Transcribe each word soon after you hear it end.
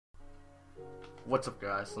What's up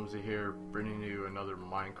guys, SlimZee here, bringing you another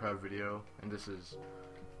Minecraft video, and this is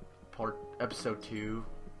episode 2.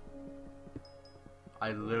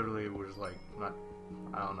 I literally was like,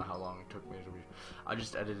 I don't know how long it took me to read. I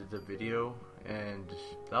just edited the video, and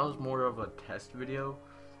that was more of a test video,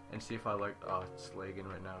 and see if I like, it's lagging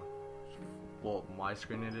right now. Well, my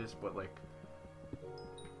screen it is, but like,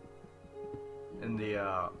 in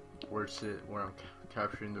the, where I'm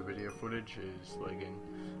capturing the video footage is lagging.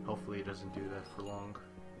 Hopefully it doesn't do that for long.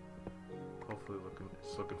 Hopefully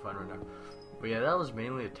it's looking fine right now. But yeah, that was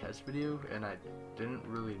mainly a test video, and I didn't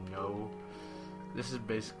really know. This is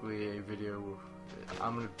basically a video.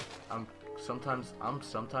 I'm sometimes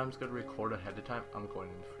gonna record ahead of time. I'm going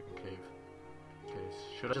in the freaking cave. Okay,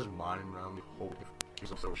 should I just mine around the whole cave?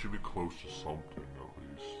 So it should be close to something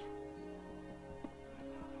at least.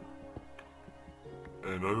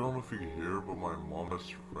 And I don't know if you can hear, but my mom has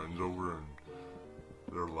friends over and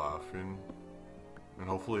they're laughing. And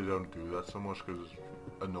hopefully they don't do that so much because it's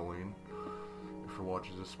annoying. If you're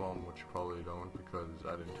watching this, mom, which you probably don't because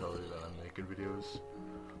I didn't tell you that I'm making videos.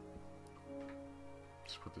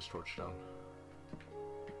 Just put this torch down.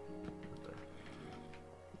 Right there.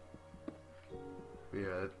 But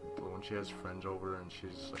yeah, when she has friends over and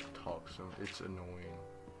she's like talks, and it's annoying.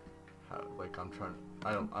 Like I don't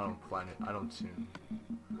find it. I don't think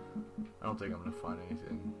I'm gonna find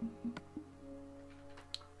anything.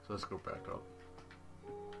 So let's go back up.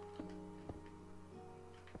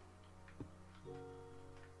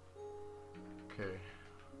 Okay,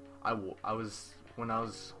 when I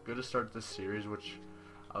was gonna start this series, which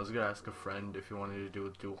I was gonna ask a friend if he wanted to do a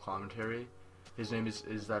dual commentary. His name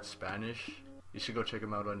is That Spanish. You should go check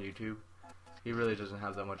him out on YouTube. He really doesn't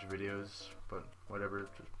have that much videos, but whatever.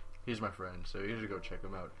 He's my friend, so you should go check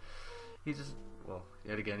him out. He just, well,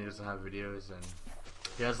 yet again, he doesn't have videos, and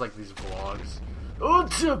he has like these vlogs. Oh,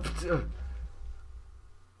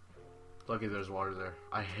 lucky there's water there.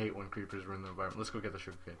 I hate when creepers ruin the environment. Let's go get the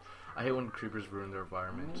sugarcane. I hate when creepers ruin their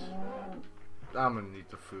environment. I'm gonna need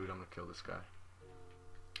the food. I'm gonna kill this guy.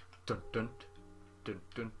 Dun dun dun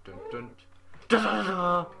dun dun dun dun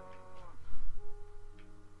dun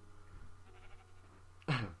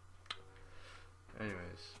dun.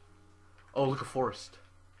 Anyways. Oh, look, a forest.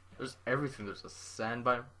 There's everything. There's a sand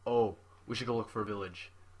biome. Oh, we should go look for a village.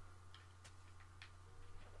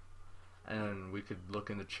 And we could look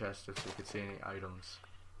in the chest if we could see any items.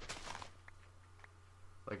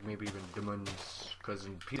 Like maybe even diamonds. Because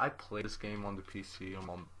I played this game on the PC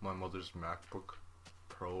on my mother's MacBook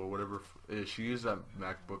Pro or whatever. She used that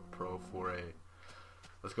MacBook Pro for a...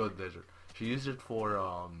 Let's go to the desert. She used it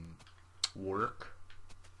for work.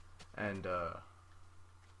 And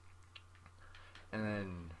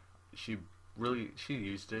then she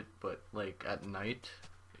used it, but like at night,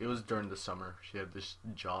 it was during the summer. She had this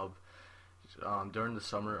job. During the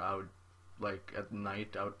summer, I would, like at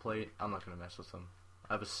night, I would play. I'm not gonna mess with him.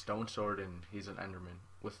 I have a stone sword and he's an enderman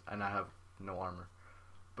and I have no armor.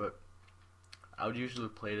 But I would usually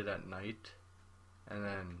play it at night, and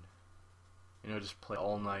then, you know, just play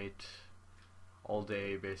all night, all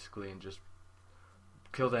day basically, and just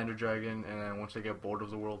kill the ender dragon, and then once I get bored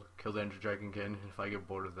of the world, kill the ender dragon again. And if I get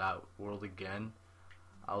bored of that world again,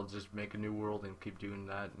 I'll just make a new world and keep doing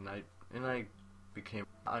that. And I became,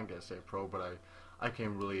 I'm gonna say pro, but I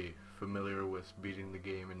became really familiar with beating the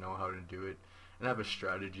game and know how to do it, and I have a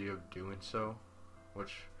strategy of doing so.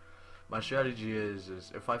 Which my strategy is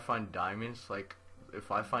if I find diamonds,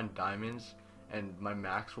 and my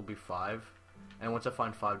max will be 5, and once I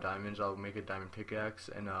find 5 diamonds, I'll make a diamond pickaxe,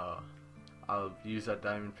 and I'll use that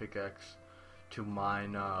diamond pickaxe to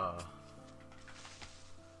mine,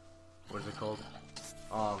 what is it called?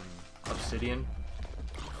 Obsidian.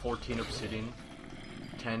 14 obsidian.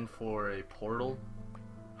 10 for a portal.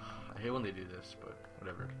 I hate when they do this, but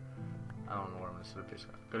whatever. I don't know where I'm gonna set up this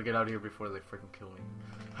guy. Gotta get out of here before they freaking kill me.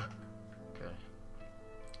 Okay.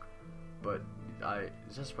 But,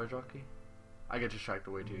 is that Spread Rocky? I get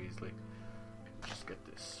distracted way too easily. Just get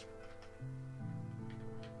this.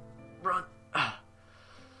 Run!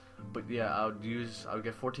 But yeah, I would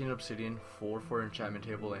get 14 obsidian, 4 for enchantment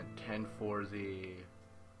table, and 10 for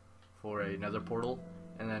a nether portal,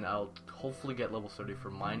 and then I'll hopefully get level 30 for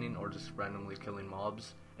mining or just randomly killing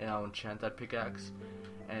mobs, and I'll enchant that pickaxe,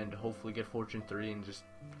 and hopefully get fortune 3 and just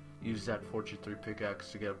use that fortune 3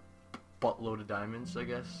 pickaxe to get a buttload of diamonds, I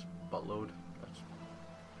guess. Buttload.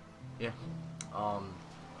 Yeah.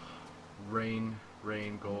 Rain,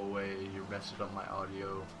 go away. You're messing up my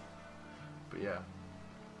audio. But yeah,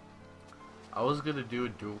 I was gonna do a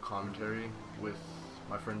dual commentary with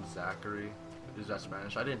my friend Zachary. Is that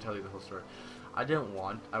Spanish? I didn't tell you the whole story. I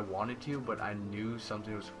wanted to, but I knew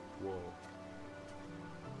something was, whoa.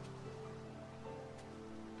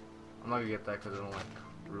 I'm not gonna get that because I don't like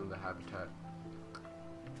ruin the habitat.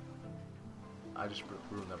 I just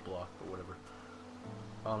ruined that block, but whatever.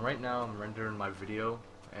 Right now I'm rendering my video,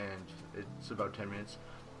 and it's about 10 minutes.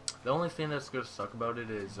 The only thing that's gonna suck about it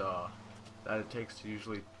is that it takes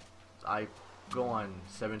usually. I go on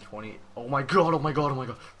 720. Oh my god! Oh my god! Oh my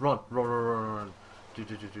god! Run! Run! Run! Run! Run! Dude!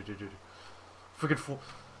 Dude! Dude! Dude! Dude! Dude! Freaking fool!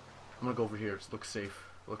 I'm gonna go over here. It looks safe.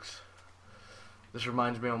 Looks. This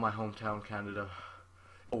reminds me of my hometown, Canada.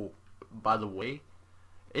 Oh, by the way,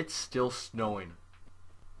 it's still snowing.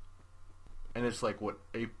 And it's like, what,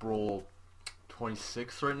 April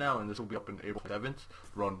 26th right now, and this will be up in April 7th.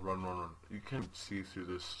 Run, run, run, run. You can't see through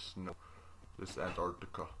this snow. This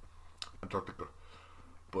Antarctica.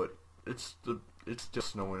 But it's still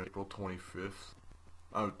snowing April 25th.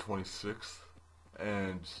 26th.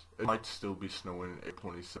 And it might still be snowing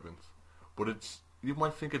April 27th. But you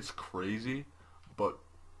might think it's crazy, but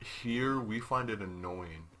here we find it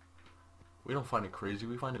annoying. We don't find it crazy,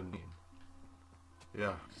 we find it annoying.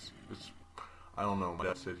 Yeah, it's I don't know, my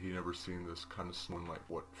dad said he never seen this kind of snow in like,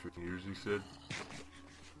 what, 15 years he said?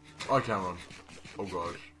 Oh, I can't run. Oh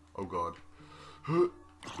gosh. Oh god.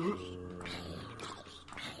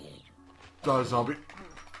 Die, zombie.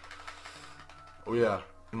 Oh yeah,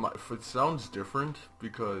 if it sounds different,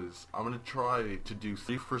 because I'm gonna try to do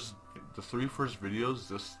the three first videos,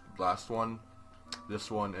 this last one, this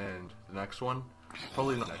one, and the next one.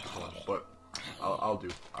 Probably not the next one, but I'll do.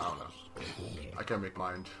 I don't know. I can't make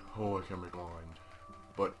mind. Oh, I can't make mind.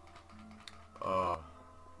 But I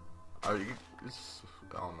don't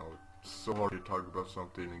know. It's so hard to talk about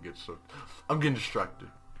something and get so. I'm getting distracted.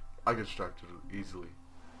 I get distracted easily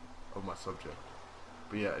of my subject.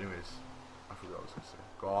 But yeah, anyways, I forgot what I was gonna say.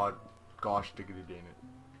 Gosh, diggity dang it.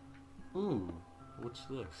 Ooh, what's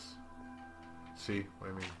this? See what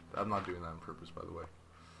I mean? I'm not doing that on purpose, by the way.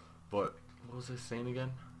 But what was I saying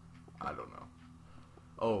again? I don't know.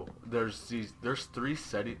 Oh, there's three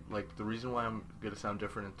settings. Like, the reason why I'm gonna sound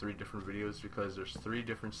different in 3 different videos because there's 3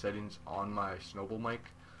 different settings on my Snowball mic,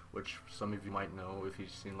 which some of you might know if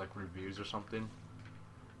you've seen like reviews or something.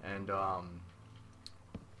 And oh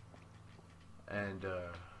my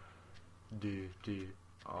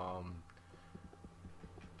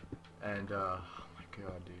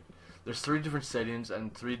god, dude. There's 3 different settings,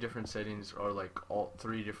 and 3 different settings are like all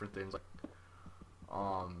 3 different things.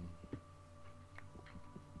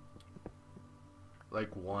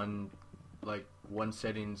 Like one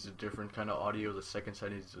setting's a different kind of audio, the second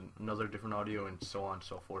setting's another different audio, and so on and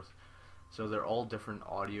so forth. So they're all different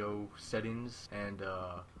audio settings, and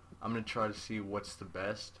I'm gonna try to see what's the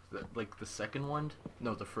best. Like the second one,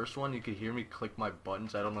 no, the first one, you could hear me click my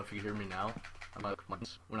buttons. I don't know if you can hear me now. When I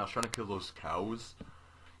was trying to kill those cows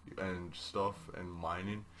and stuff and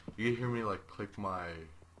mining, you can hear me like click my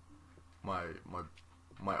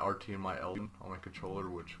RT and my L on my controller,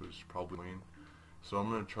 which was probably mean. So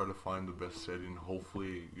I'm gonna try to find the best setting.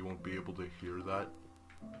 Hopefully you won't be able to hear that.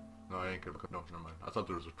 No, I ain't gonna. No, never mind. I thought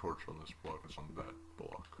there was a torch on this block. It's on that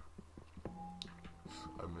block.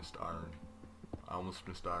 I missed iron. I almost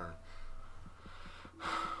missed iron.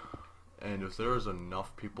 And if there was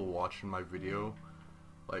enough people watching my video,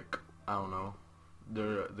 like, I don't know,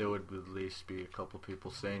 there would at least be a couple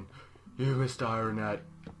people saying, "You missed iron at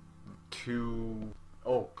 2."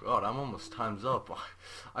 Oh god, I'm almost time's up.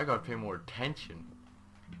 I gotta pay more attention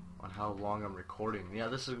on how long I'm recording. Yeah,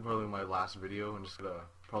 this is probably my last video. I'm just gonna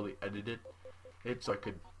probably edit it so I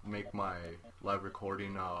could make my live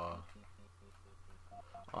recording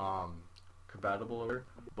compatible over.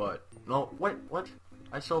 But no, wait, what?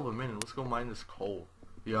 I still have a minute. Let's go mine this coal.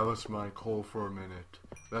 Yeah, let's mine coal for a minute.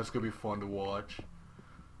 That's gonna be fun to watch.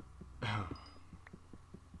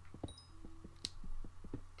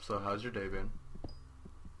 So how's your day been?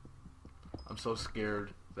 I'm so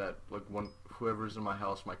scared that like whoever's in my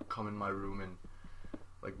house might come in my room and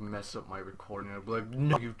like mess up my recording. I'd be like,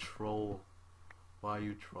 "No, you troll! Why are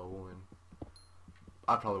you trolling?"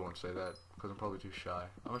 I probably won't say that because I'm probably too shy.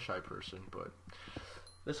 I'm a shy person, but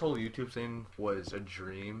this whole YouTube thing was a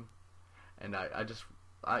dream, and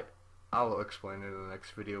I'll explain it in the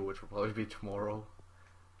next video, which will probably be tomorrow.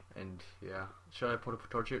 And yeah, should I put a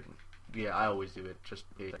torch here? Yeah, I always do it. Just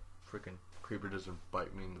in case freaking creeper doesn't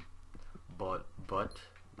bite me in the butt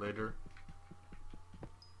later.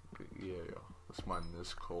 But yeah, let's mine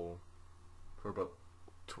this coal for about.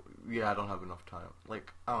 Yeah, I don't have enough time.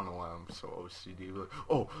 Like, I don't know why I'm so OCD. Like,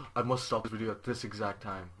 oh, I must stop this video at this exact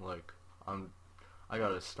time. Like, I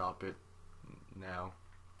gotta stop it now.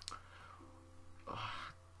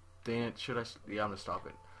 Dang it, should I? Yeah, I'm gonna stop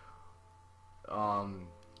it.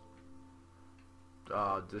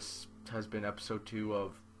 This has been episode 2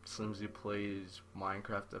 of SlimZee Plays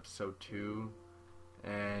Minecraft episode 2,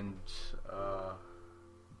 and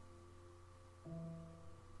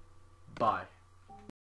bye.